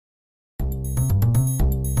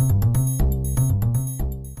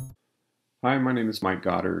Hi, my name is Mike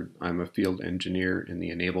Goddard. I'm a field engineer in the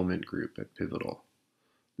enablement group at Pivotal.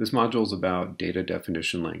 This module is about data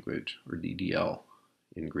definition language, or DDL,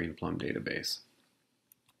 in Greenplum database.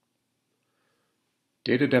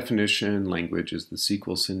 Data definition language is the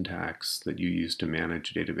SQL syntax that you use to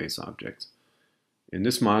manage database objects. In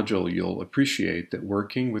this module, you'll appreciate that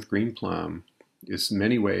working with Greenplum is in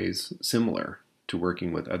many ways similar to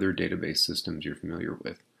working with other database systems you're familiar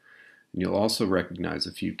with. And you'll also recognize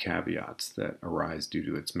a few caveats that arise due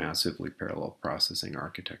to its massively parallel processing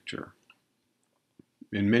architecture.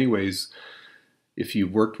 In many ways, if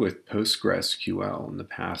you've worked with PostgreSQL in the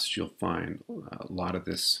past, you'll find a lot of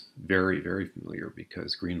this very, very familiar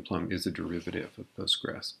because Greenplum is a derivative of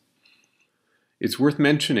Postgres. It's worth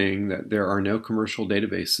mentioning that there are no commercial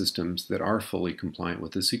database systems that are fully compliant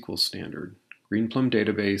with the SQL standard. Greenplum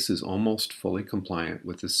database is almost fully compliant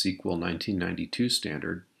with the SQL 1992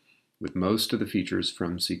 standard, with most of the features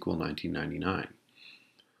from SQL 1999.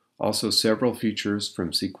 Also, several features from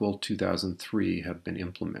SQL 2003 have been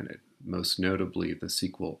implemented, most notably the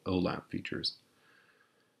SQL OLAP features.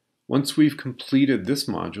 Once we've completed this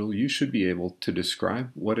module, you should be able to describe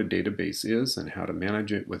what a database is and how to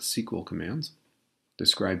manage it with SQL commands,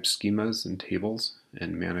 describe schemas and tables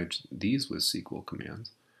and manage these with SQL commands,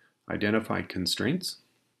 identify constraints,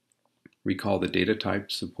 recall the data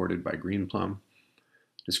types supported by Greenplum,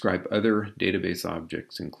 describe other database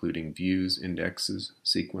objects including views, indexes,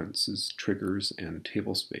 sequences, triggers, and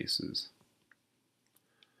table spaces.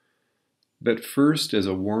 But first, as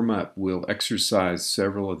a warm-up, we'll exercise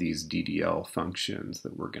several of these DDL functions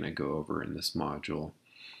that we're going to go over in this module.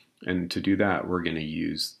 And to do that, we're going to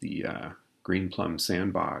use the Greenplum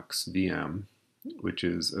Sandbox VM, which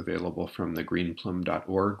is available from the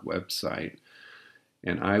greenplum.org website.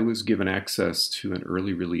 And I was given access to an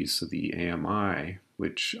early release of the AMI,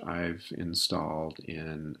 which I've installed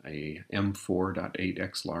in a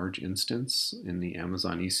M4.8x large instance in the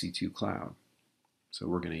Amazon EC2 cloud. So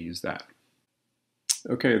we're going to use that.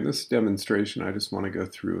 Okay, in this demonstration, I just want to go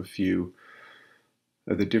through a few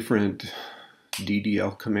of the different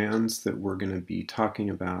DDL commands that we're going to be talking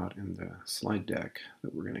about in the slide deck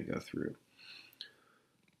that we're going to go through.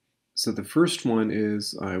 So the first one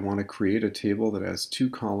is I want to create a table that has two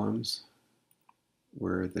columns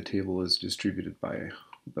where the table is distributed by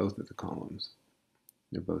both of the columns.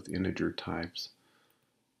 They're both integer types.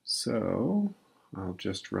 So I'll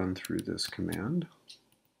just run through this command.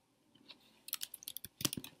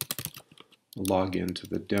 I'll log into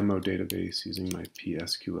the demo database using my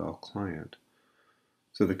PSQL client.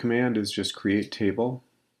 So the command is just create table,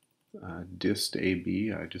 dist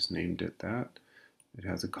AB, I just named it that. It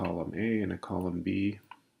has a column A and a column B.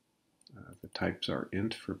 The types are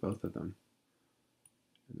int for both of them.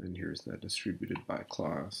 And then here's that distributed by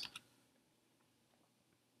clause.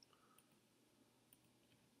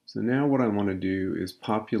 So now what I want to do is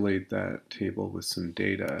populate that table with some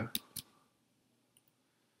data.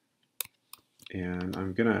 And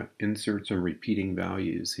I'm going to insert some repeating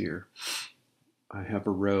values here. I have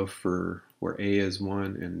a row for where A is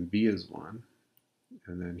 1 and B is 1.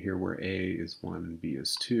 And then here where A is 1 and B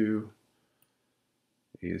is 2.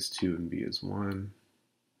 A is 2 and B is 1.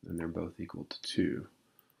 And they're both equal to 2.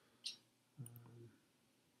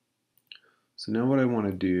 So now what I want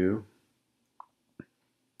to do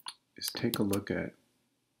is take a look at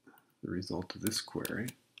the result of this query.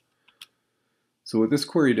 So what this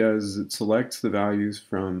query does is it selects the values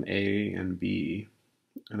from A and B,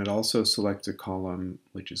 and it also selects a column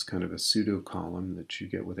which is kind of a pseudo column that you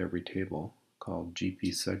get with every table called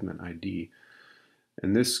GP segment ID.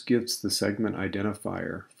 And this gives the segment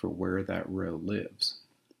identifier for where that row lives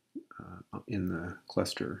in the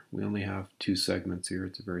cluster. We only have two segments here.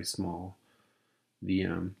 It's a very small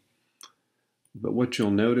VM. But what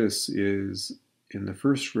you'll notice is in the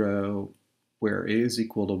first row where A is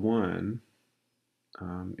equal to 1,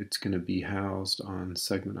 it's going to be housed on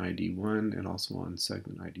segment ID 1 and also on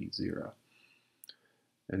segment ID 0.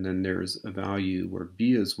 And then there's a value where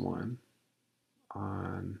B is 1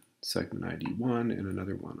 on segment ID 1 and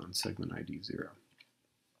another one on segment ID 0.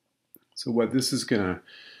 So what this is going to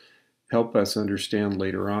help us understand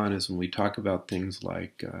later on is when we talk about things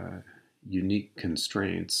like unique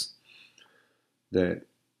constraints, that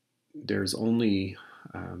there's only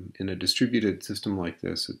in a distributed system like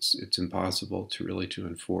this, it's impossible to really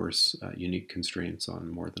enforce unique constraints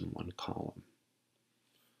on more than one column.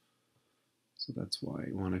 So that's why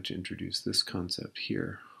I wanted to introduce this concept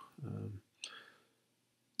here.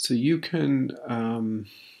 So you can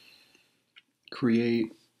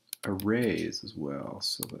create arrays as well.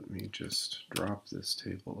 So let me just drop this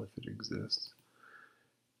table if it exists.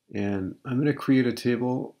 And I'm going to create a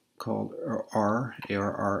table called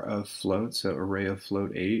ARR of float, so array of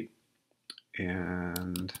float 8.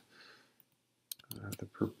 And the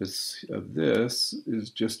purpose of this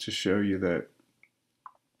is just to show you that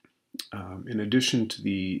in addition to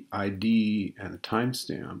the ID and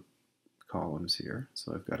timestamp columns here,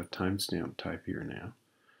 so I've got a timestamp type here now,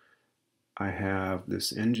 I have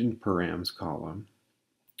this engine params column,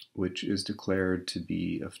 which is declared to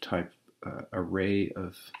be of type array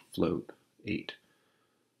of float 8.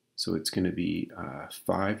 So it's going to be a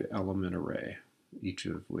 5-element array, each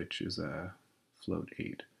of which is a float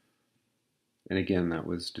 8. And again, that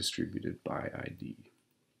was distributed by ID.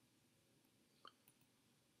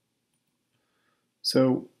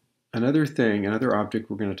 So another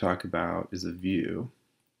object we're going to talk about is a view.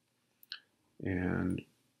 And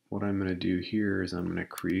what I'm going to do here is I'm going to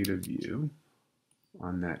create a view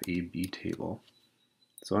on that AB table.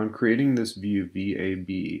 So I'm creating this view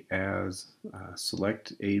VAB as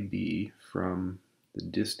select AB from the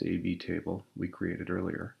dist AB table we created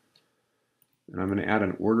earlier. And I'm going to add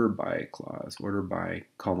an order by clause, order by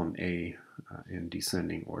column A in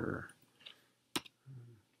descending order.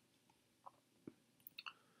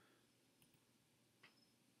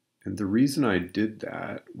 And the reason I did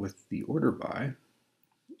that with the order by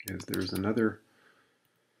is there's another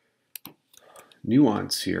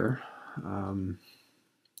nuance here.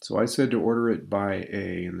 So I said to order it by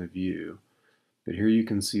A in the view, but here you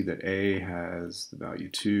can see that A has the value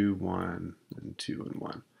 2, 1, and 2 and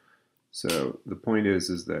 1. So the point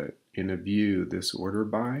is that in a view, this order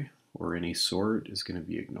by or any sort is going to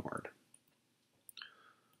be ignored.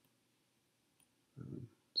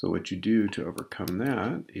 So what you do to overcome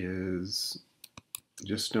that is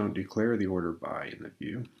just don't declare the order by in the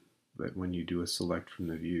view, but when you do a select from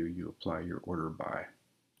the view, you apply your order by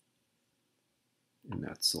in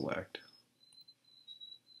that select.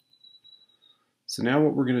 So now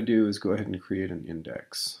what we're going to do is go ahead and create an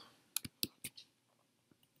index.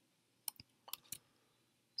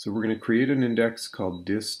 So we're going to create an index called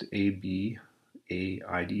dist AB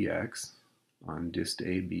AIDX on dist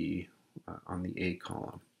AB on the A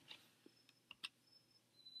column.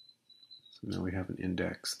 So now we have an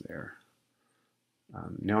index there.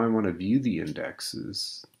 Now I want to view the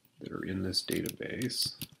indexes that are in this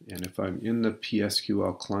database. And if I'm in the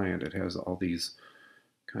PSQL client, it has all these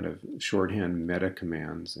kind of shorthand meta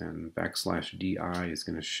commands, and \di is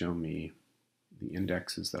going to show me the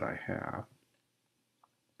indexes that I have.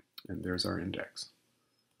 And there's our index.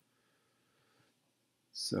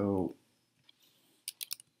 So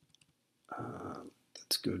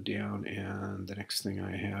let's go down, and the next thing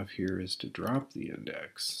I have here is to drop the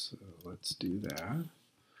index. So let's do that.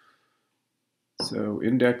 So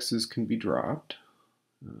indexes can be dropped.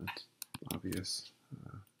 It's obvious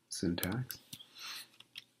syntax.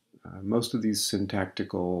 Most of these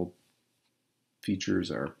syntactical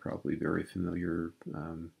features are probably very familiar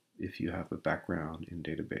if you have a background in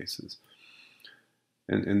databases.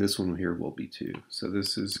 And this one here will be too. So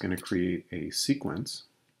this is going to create a sequence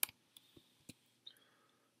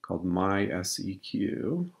called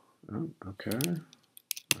mySEQ. Oh, okay,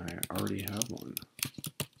 I already have one.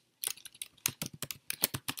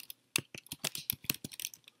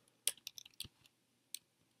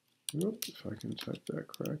 Oops, if I can type that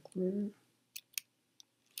correctly.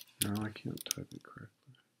 No, I can't type it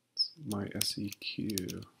correctly. It's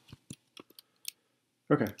mySEQ.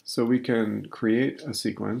 Okay, so we can create a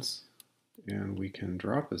sequence and we can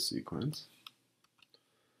drop a sequence.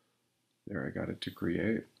 There, I got it to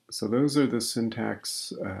create. So those are the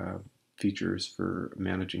syntax features for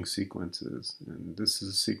managing sequences. And this is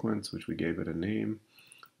a sequence which we gave it a name.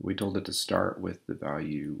 We told it to start with the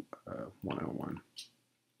value 101.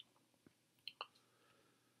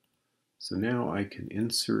 So now I can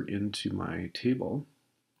insert into my table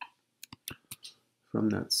from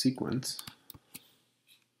that sequence.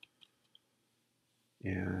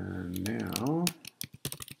 And now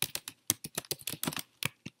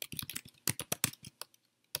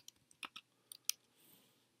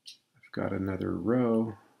I've got another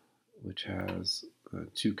row which has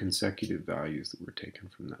 2 consecutive values that were taken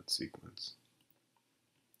from that sequence.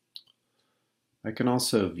 I can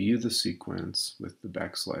also view the sequence with the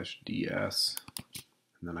 \ds,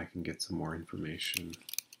 and then I can get some more information.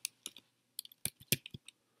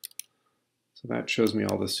 So that shows me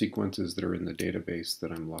all the sequences that are in the database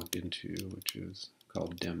that I'm logged into, which is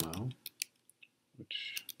called demo,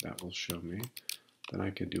 which that will show me. Then I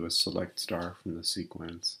can do a select star from the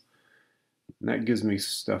sequence. And that gives me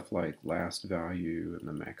stuff like last value and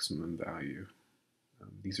the maximum value.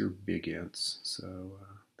 These are big ints, so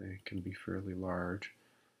they can be fairly large.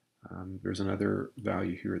 There's another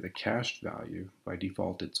value here, the cached value. By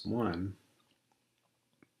default, it's 1.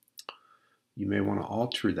 You may want to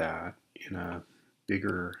alter that in a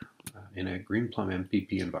bigger, in a Greenplum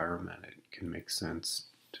MPP environment. It can make sense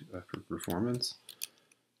for performance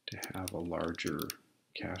to have a larger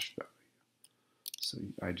cache value. So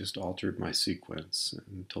I just altered my sequence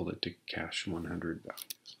and told it to cache 100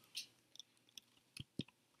 values.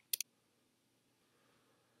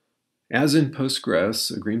 As in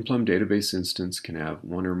Postgres, a Greenplum database instance can have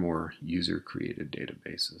one or more user-created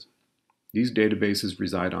databases. These databases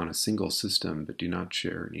reside on a single system but do not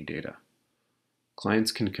share any data.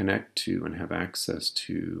 Clients can connect to and have access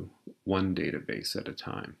to one database at a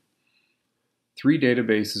time. 3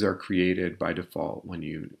 databases are created by default when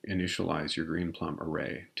you initialize your Greenplum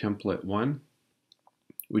array. Template 1,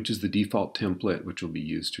 which is the default template which will be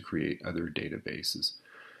used to create other databases.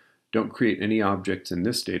 Don't create any objects in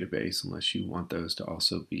this database unless you want those to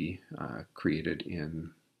also be created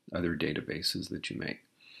in other databases that you make.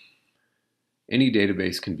 Any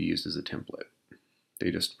database can be used as a template. They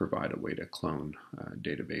just provide a way to clone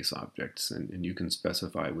database objects, and you can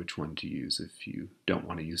specify which one to use if you don't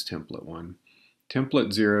want to use template 1.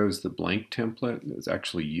 Template 0 is the blank template that's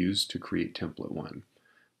actually used to create template 1.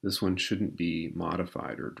 This one shouldn't be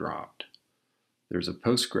modified or dropped. There's a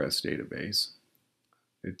Postgres database.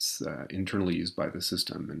 It's internally used by the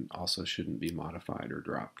system and also shouldn't be modified or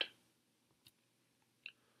dropped.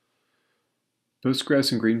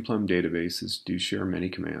 Postgres and Greenplum databases do share many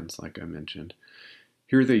commands, like I mentioned.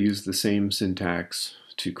 Here they use the same syntax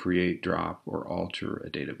to create, drop, or alter a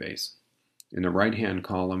database. In the right-hand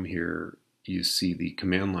column here, you see the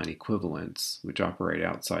command line equivalents, which operate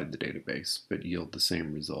outside the database, but yield the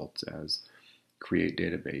same results as create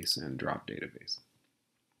database and drop database.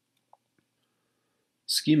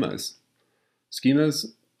 Schemas.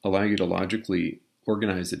 Schemas allow you to logically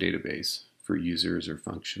organize a database for users or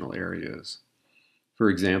functional areas. For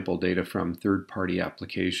example, data from third-party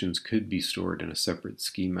applications could be stored in a separate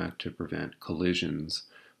schema to prevent collisions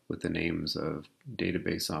with the names of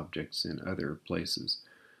database objects in other places.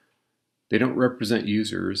 They don't represent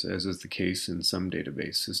users, as is the case in some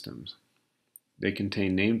database systems. They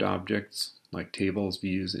contain named objects like tables,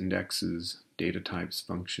 views, indexes, data types,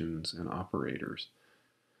 functions, and operators.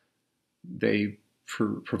 They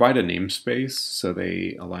provide a namespace, so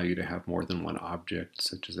they allow you to have more than one object,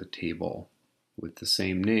 such as a table, with the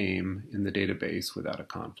same name in the database without a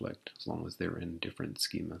conflict, as long as they're in different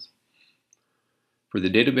schemas. For the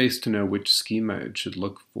database to know which schema it should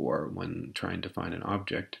look for when trying to find an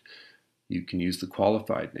object, you can use the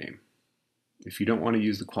qualified name. If you don't want to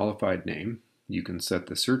use the qualified name, you can set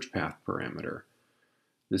the search path parameter.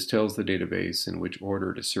 This tells the database in which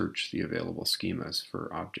order to search the available schemas for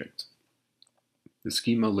objects. The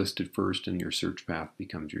schema listed first in your search path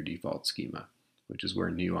becomes your default schema, which is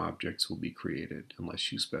where new objects will be created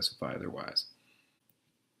unless you specify otherwise.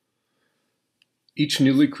 Each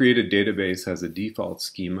newly created database has a default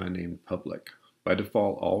schema named public. By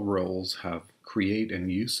default, all roles have create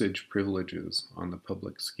and usage privileges on the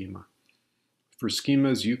public schema. For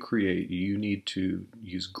schemas you create, you need to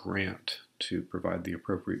use grant to provide the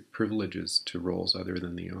appropriate privileges to roles other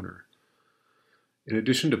than the owner. In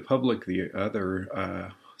addition to public, the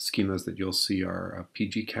other schemas that you'll see are a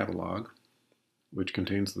PG catalog, which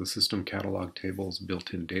contains the system catalog tables,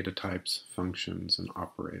 built-in data types, functions, and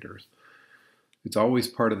operators. It's always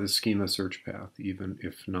part of the schema search path, even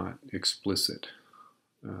if not explicit.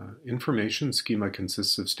 Information schema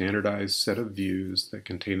consists of standardized set of views that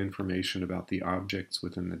contain information about the objects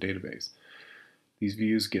within the database. These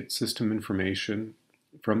views get system information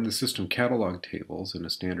from the system catalog tables in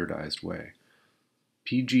a standardized way.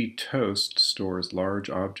 PG Toast stores large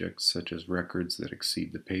objects such as records that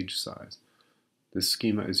exceed the page size. This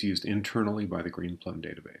schema is used internally by the Greenplum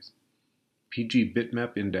database. PG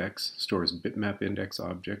Bitmap Index stores bitmap index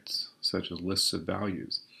objects such as lists of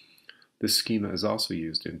values. This schema is also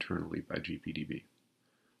used internally by GPDB.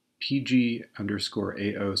 PG_AO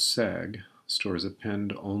seg stores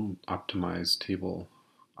append optimized table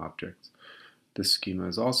objects. This schema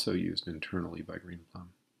is also used internally by Greenplum.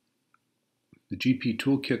 The GP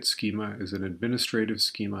Toolkit schema is an administrative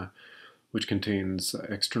schema which contains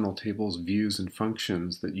external tables, views, and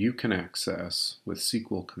functions that you can access with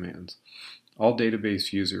SQL commands. All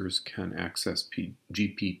database users can access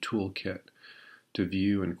GP Toolkit to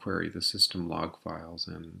view and query the system log files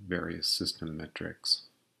and various system metrics.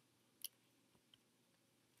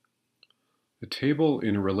 A table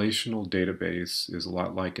in a relational database is a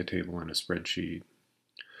lot like a table in a spreadsheet.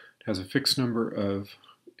 It has a fixed number of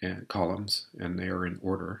columns, and they are in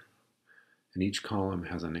order, and each column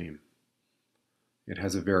has a name. it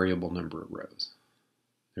has a variable number of rows.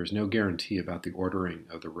 There's no guarantee about the ordering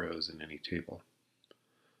of the rows in any table.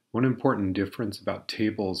 One important difference about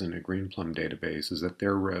tables in a Greenplum database is that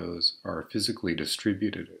their rows are physically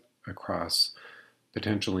distributed across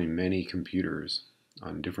potentially many computers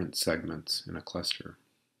on different segments in a cluster.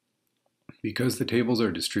 Because the tables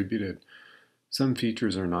are distributed, some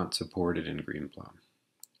features are not supported in Greenplum.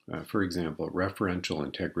 For example, referential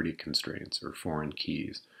integrity constraints or foreign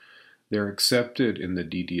keys. They're accepted in the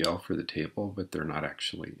DDL for the table, but they're not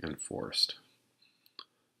actually enforced.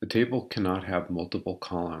 The table cannot have multiple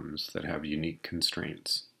columns that have unique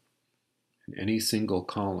constraints. And any single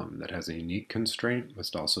column that has a unique constraint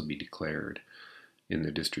must also be declared in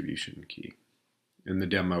the distribution key. In the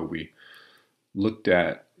demo, we looked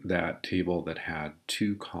at that table that had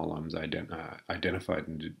two columns identified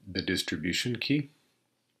in the distribution key.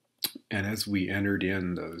 And as we entered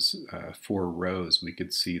in those 4 rows, we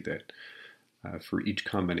could see that for each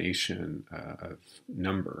combination of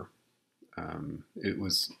number, it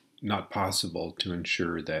was not possible to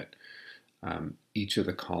ensure that each of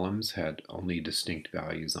the columns had only distinct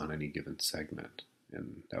values on any given segment.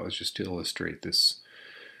 And that was just to illustrate this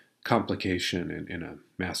complication in a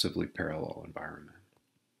massively parallel environment.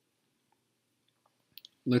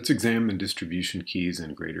 Let's examine distribution keys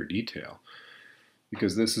in greater detail,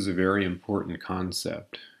 because this is a very important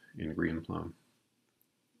concept in Greenplum.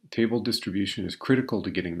 Table distribution is critical to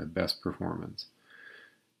getting the best performance.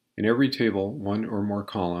 In every table, 1 or more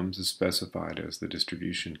columns is specified as the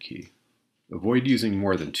distribution key. Avoid using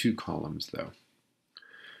more than 2 columns, though.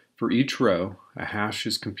 For each row, a hash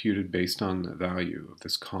is computed based on the value of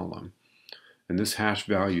this column, and this hash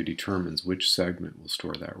value determines which segment will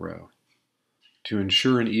store that row. To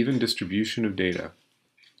ensure an even distribution of data,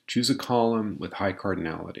 choose a column with high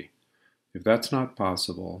cardinality. If that's not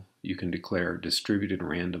possible, you can declare distributed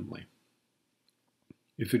randomly.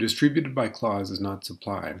 If a distributed by clause is not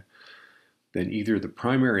supplied, then either the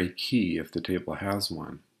primary key, if the table has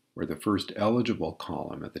one, or the first eligible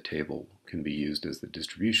column at the table can be used as the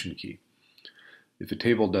distribution key. If a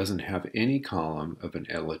table doesn't have any column of an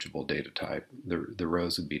eligible data type, the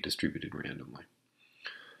rows would be distributed randomly.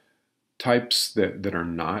 Types that are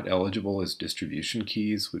not eligible as distribution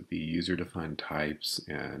keys would be user-defined types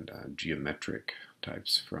and geometric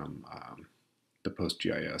types from the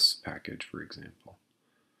PostGIS package, for example.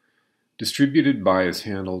 Distributed by is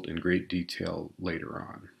handled in great detail later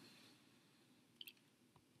on.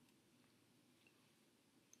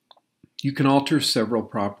 You can alter several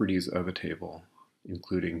properties of a table,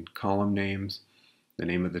 including column names, the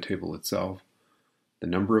name of the table itself, the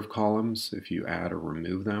number of columns if you add or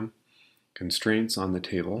remove them, constraints on the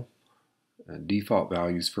table, default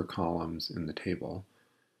values for columns in the table,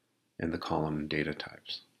 and the column data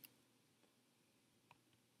types.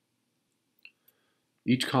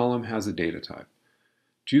 Each column has a data type.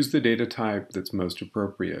 Choose the data type that's most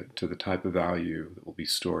appropriate to the type of value that will be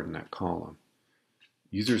stored in that column.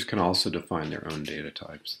 Users can also define their own data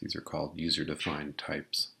types. These are called user-defined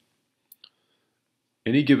types.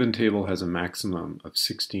 Any given table has a maximum of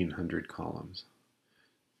 1,600 columns.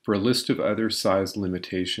 For a list of other size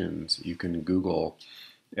limitations, you can Google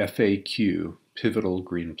FAQ pivotal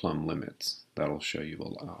Greenplum limits. That'll show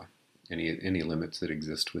you any limits that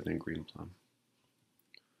exist within Greenplum.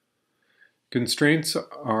 Constraints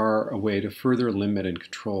are a way to further limit and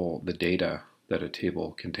control the data that a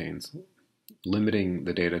table contains, limiting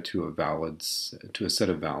the data to a set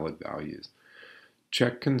of valid values.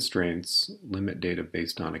 Check constraints limit data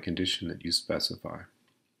based on a condition that you specify.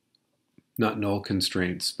 Not null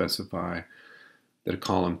constraints specify that a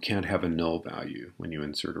column can't have a null value when you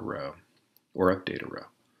insert a row or update a row.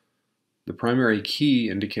 The primary key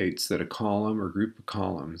indicates that a column or group of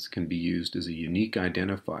columns can be used as a unique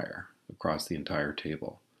identifier across the entire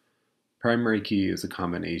table. Primary key is a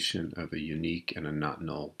combination of a unique and a not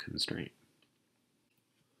null constraint.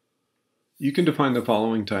 You can define the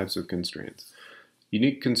following types of constraints: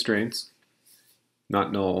 unique constraints,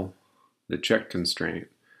 not null, the check constraint,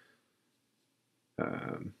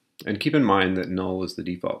 and keep in mind that null is the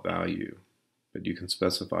default value, but you can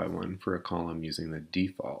specify one for a column using the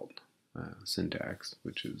default syntax,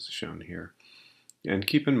 which is shown here. And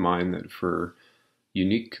keep in mind that for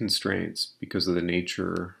unique constraints, because of the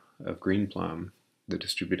nature of Greenplum, the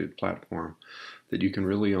distributed platform, that you can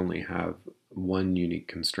really only have one unique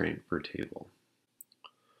constraint per table.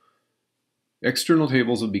 External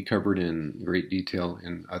tables will be covered in great detail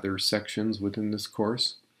in other sections within this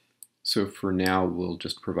course, so for now we'll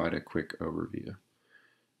just provide a quick overview.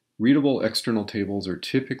 Readable external tables are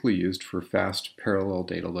typically used for fast parallel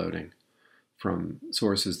data loading from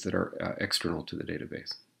sources that are external to the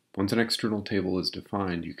database. Once an external table is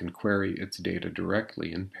defined, you can query its data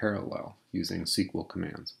directly in parallel using SQL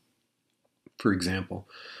commands. For example,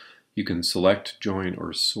 you can select, join,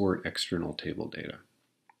 or sort external table data.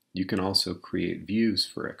 You can also create views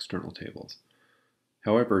for external tables.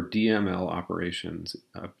 However, DML operations,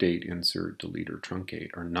 update, insert, delete, or truncate,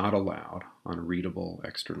 are not allowed on readable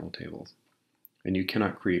external tables. And you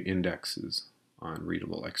cannot create indexes on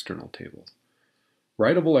readable external tables.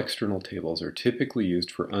 Writable external tables are typically used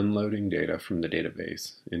for unloading data from the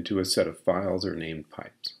database into a set of files or named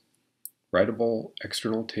pipes. Writable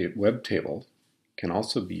external web tables can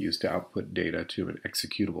also be used to output data to an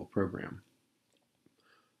executable program.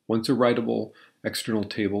 Once a writable external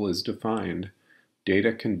table is defined,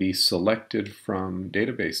 data can be selected from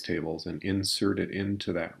database tables and inserted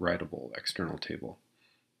into that writable external table.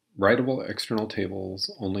 Writable external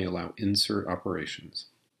tables only allow insert operations.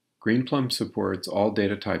 Greenplum supports all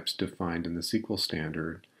data types defined in the SQL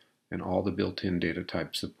standard and all the built-in data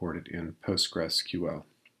types supported in PostgreSQL.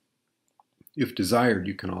 If desired,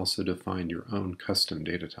 you can also define your own custom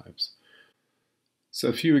data types. So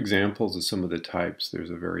a few examples of some of the types.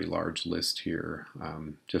 There's a very large list here.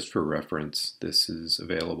 Just for reference, this is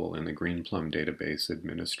available in the Greenplum Database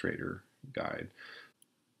Administrator Guide.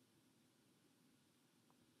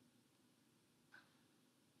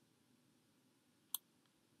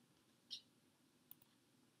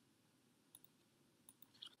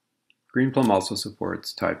 Greenplum also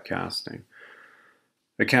supports typecasting.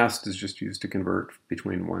 A cast is just used to convert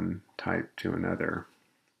between one type to another.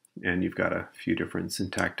 And you've got a few different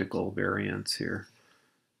syntactical variants here.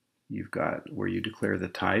 You've got where you declare the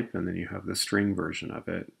type, and then you have the string version of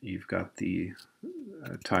it. You've got the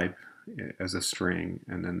type as a string,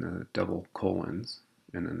 and then the double colons,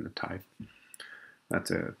 and then the type.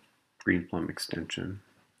 That's a Greenplum extension.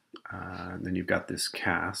 And then you've got this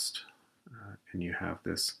cast, and you have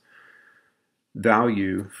this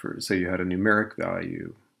value for, say you had a numeric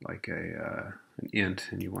value, like an int,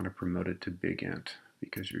 and you want to promote it to big int,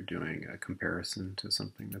 because you're doing a comparison to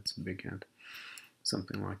something that's a big int,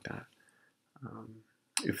 something like that.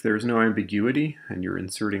 If there's no ambiguity and you're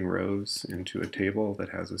inserting rows into a table that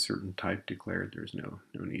has a certain type declared, there's no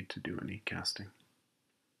need to do any casting.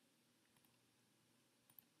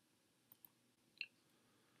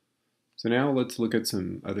 So now let's look at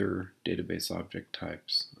some other database object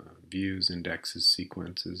types: views, indexes,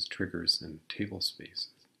 sequences, triggers, and table spaces.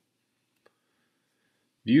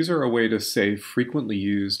 Views are a way to save frequently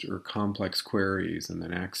used or complex queries and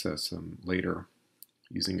then access them later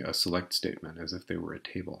using a select statement as if they were a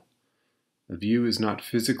table. A view is not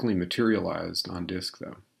physically materialized on disk,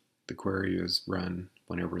 though. The query is run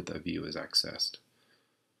whenever the view is accessed.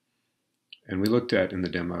 And we looked at in the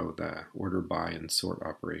demo the order by and sort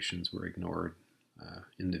operations were ignored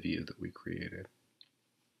in the view that we created.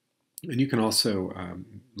 And you can also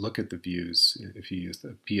look at the views if you use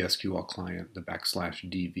the PSQL client. The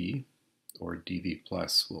 \dv or dv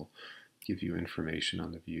plus will give you information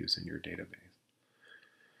on the views in your database.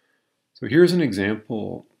 So here's an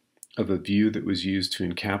example of a view that was used to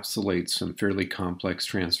encapsulate some fairly complex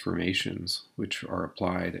transformations, which are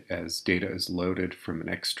applied as data is loaded from an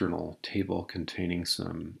external table containing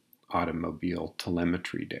some automobile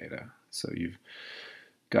telemetry data. So you've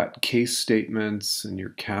got case statements, and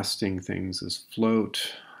you're casting things as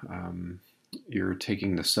float. You're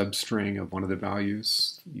taking the substring of one of the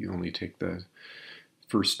values. You only take the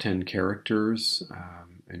first 10 characters,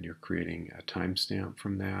 and you're creating a timestamp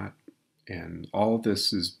from that. And all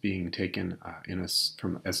this is being taken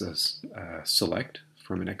as a select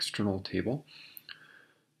from an external table,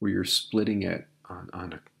 where you're splitting it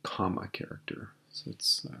on a comma character. So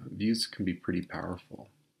views can be pretty powerful.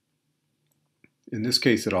 In this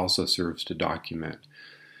case, it also serves to document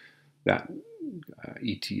that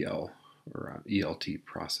ETL or ELT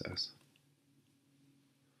process.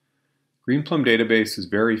 Greenplum database is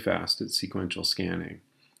very fast at sequential scanning.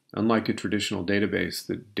 Unlike a traditional database,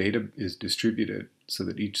 the data is distributed so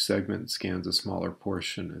that each segment scans a smaller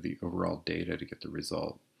portion of the overall data to get the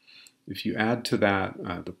result. If you add to that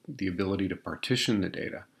the ability to partition the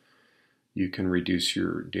data, you can reduce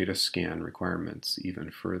your data scan requirements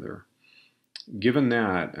even further. Given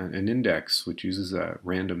that, an index, which uses a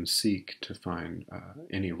random seek to find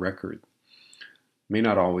any record, may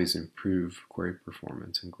not always improve query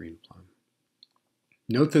performance in Greenplum.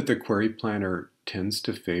 Note that the query planner tends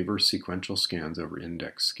to favor sequential scans over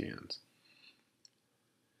index scans.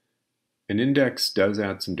 An index does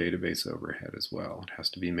add some database overhead as well. It has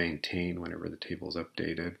to be maintained whenever the table is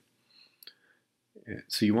updated.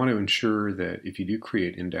 So you want to ensure that if you do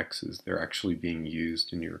create indexes, they're actually being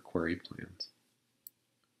used in your query plans.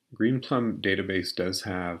 Greenplum database does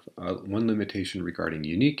have one limitation regarding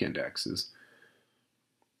unique indexes.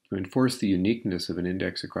 To enforce the uniqueness of an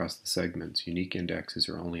index across the segments, unique indexes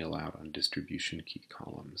are only allowed on distribution key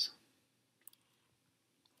columns.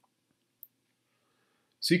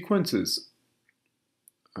 Sequences.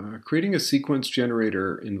 Creating a sequence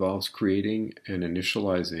generator involves creating and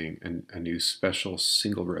initializing a new special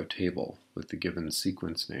single-row table with the given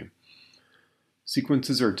sequence name.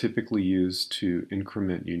 Sequences are typically used to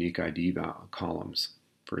increment unique ID columns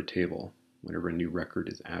for a table whenever a new record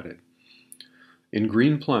is added. In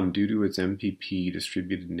Greenplum, due to its MPP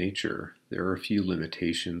distributed nature, there are a few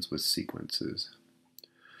limitations with sequences.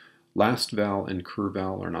 Last val and cur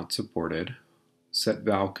val are not supported. Set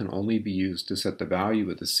val can only be used to set the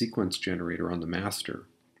value of the sequence generator on the master.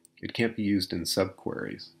 It can't be used in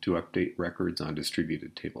subqueries to update records on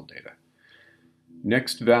distributed table data.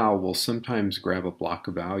 Next val will sometimes grab a block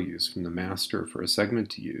of values from the master for a segment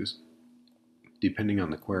to use, depending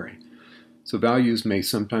on the query. So values may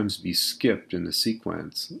sometimes be skipped in the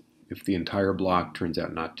sequence if the entire block turns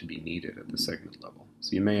out not to be needed at the segment level.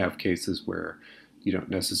 So you may have cases where you don't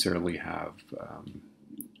necessarily have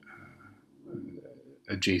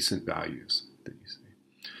adjacent values that you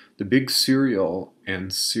see. The big serial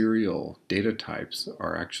and serial data types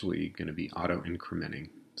are actually going to be auto-incrementing,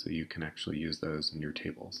 so you can actually use those in your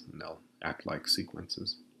tables, and they'll act like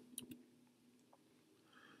sequences.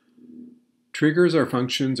 Triggers are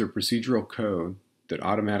functions or procedural code that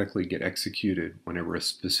automatically get executed whenever a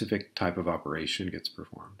specific type of operation gets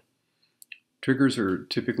performed. Triggers are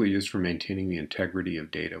typically used for maintaining the integrity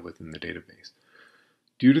of data within the database.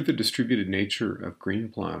 Due to the distributed nature of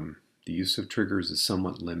Greenplum, the use of triggers is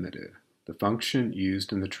somewhat limited. The function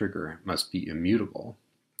used in the trigger must be immutable,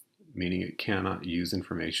 meaning it cannot use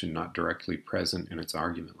information not directly present in its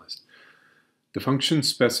argument list. The function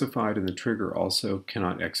specified in the trigger also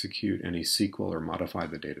cannot execute any SQL or modify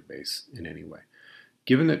the database in any way.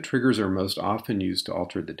 Given that triggers are most often used to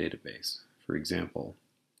alter the database, for example,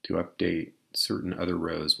 to update certain other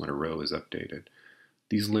rows when a row is updated,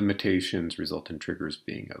 these limitations result in triggers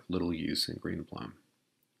being of little use in Greenplum.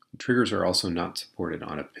 Triggers are also not supported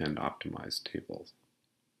on append optimized tables.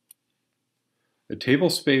 A table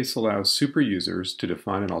space allows superusers to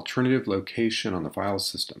define an alternative location on the file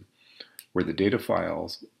system where the data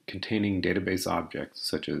files containing database objects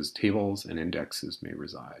such as tables and indexes may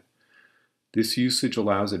reside. This usage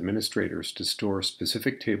allows administrators to store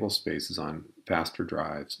specific table spaces on faster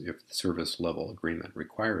drives if the service level agreement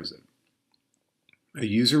requires it. A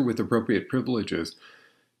user with appropriate privileges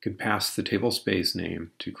can pass the table space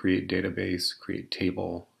name to create database, create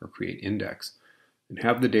table, or create index, and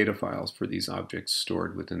have the data files for these objects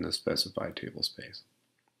stored within the specified table space.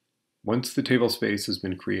 Once the table space has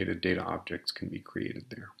been created, data objects can be created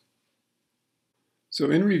there. So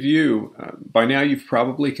in review, by now you've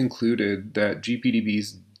probably concluded that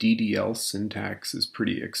GPDB's DDL syntax is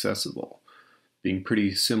pretty accessible, being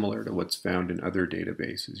pretty similar to what's found in other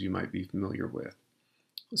databases you might be familiar with.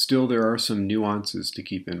 Still, there are some nuances to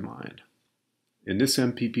keep in mind. In this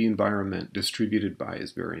MPP environment, distributed by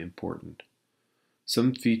is very important.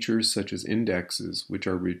 Some features such as indexes, which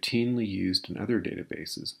are routinely used in other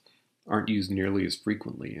databases, aren't used nearly as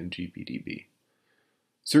frequently in GPDB.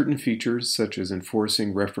 Certain features, such as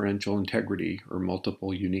enforcing referential integrity or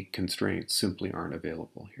multiple unique constraints, simply aren't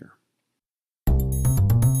available here.